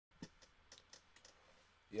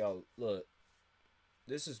Yo, look,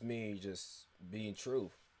 this is me just being true.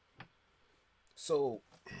 So,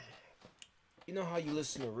 you know how you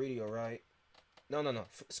listen to radio, right? No, no, no.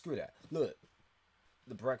 Screw that. Look,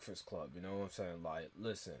 the Breakfast Club, you know what I'm saying? Like,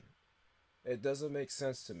 listen, it doesn't make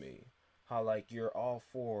sense to me how, like, you're all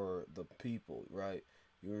for the people, right?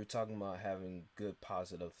 You were talking about having good,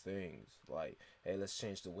 positive things. Like, hey, let's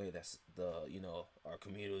change the way that's our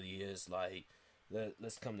community is. Like,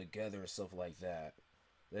 let's come together and stuff like that.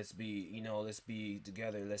 Let's be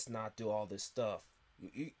together. Let's not do all this stuff.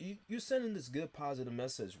 You're sending this good, positive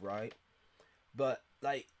message, right? But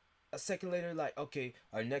like a second later, like, okay,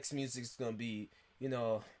 our next music's gonna be, you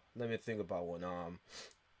know, let me think about one.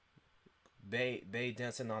 Bay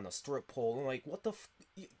dancing on a strip pole. I'm like, what the?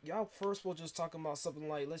 Y'all first were just talking about something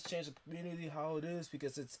like, let's change the community how it is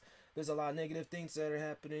because there's a lot of negative things that are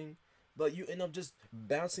happening. But you end up just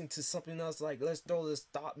bouncing to something else like, let's throw this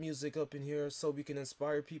thought music up in here so we can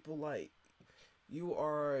inspire people. Like, you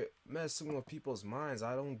are messing with people's minds.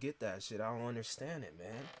 I don't get that shit. I don't understand it,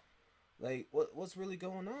 man. Like, what's really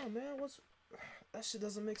going on, man? What's that shit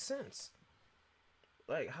doesn't make sense.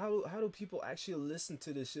 Like, how do people actually listen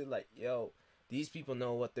to this shit? Like, yo, these people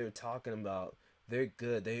know what they're talking about. They're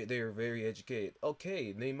good. They're very educated.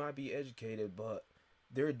 Okay, they might be educated, but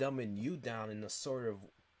they're dumbing you down in a sort of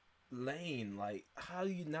lane. Like, how do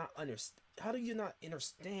you not understand? How do you not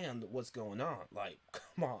understand what's going on? Like,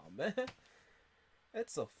 come on, man.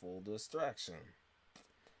 It's a full distraction.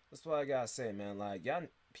 That's what I gotta say, man. Like, y'all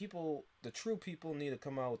people, the true people need to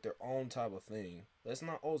come out with their own type of thing. Let's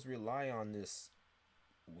not always rely on this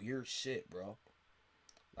weird shit, bro.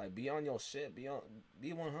 Like, be on your shit. Be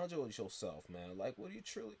 100 with yourself, man. Like, what do you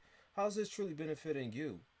truly? How's this truly benefiting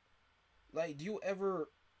you? Like, do you ever,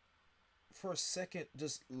 for a second,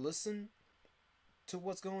 just listen to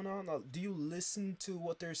what's going on? Like, do you listen to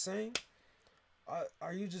what they're saying?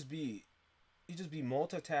 Are you just be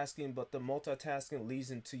multitasking, but the multitasking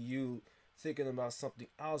leads into you thinking about something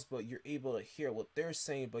else, but you're able to hear what they're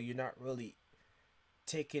saying, but you're not really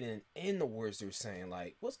taking in the words they're saying.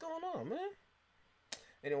 Like, what's going on, man?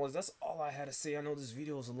 Anyways, that's all I had to say. I know this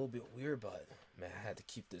video is a little bit weird, but man, I had to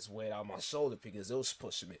keep this weight on my shoulder because it was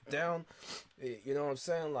pushing me down. You know what I'm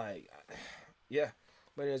saying? Like, yeah.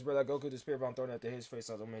 My name is Brother Goku, the spirit bomb thrown at his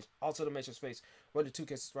face, also the Matrix face. We're the 2K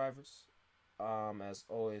subscribers. As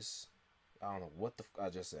always, I don't know what the I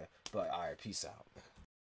just said, but alright, peace out.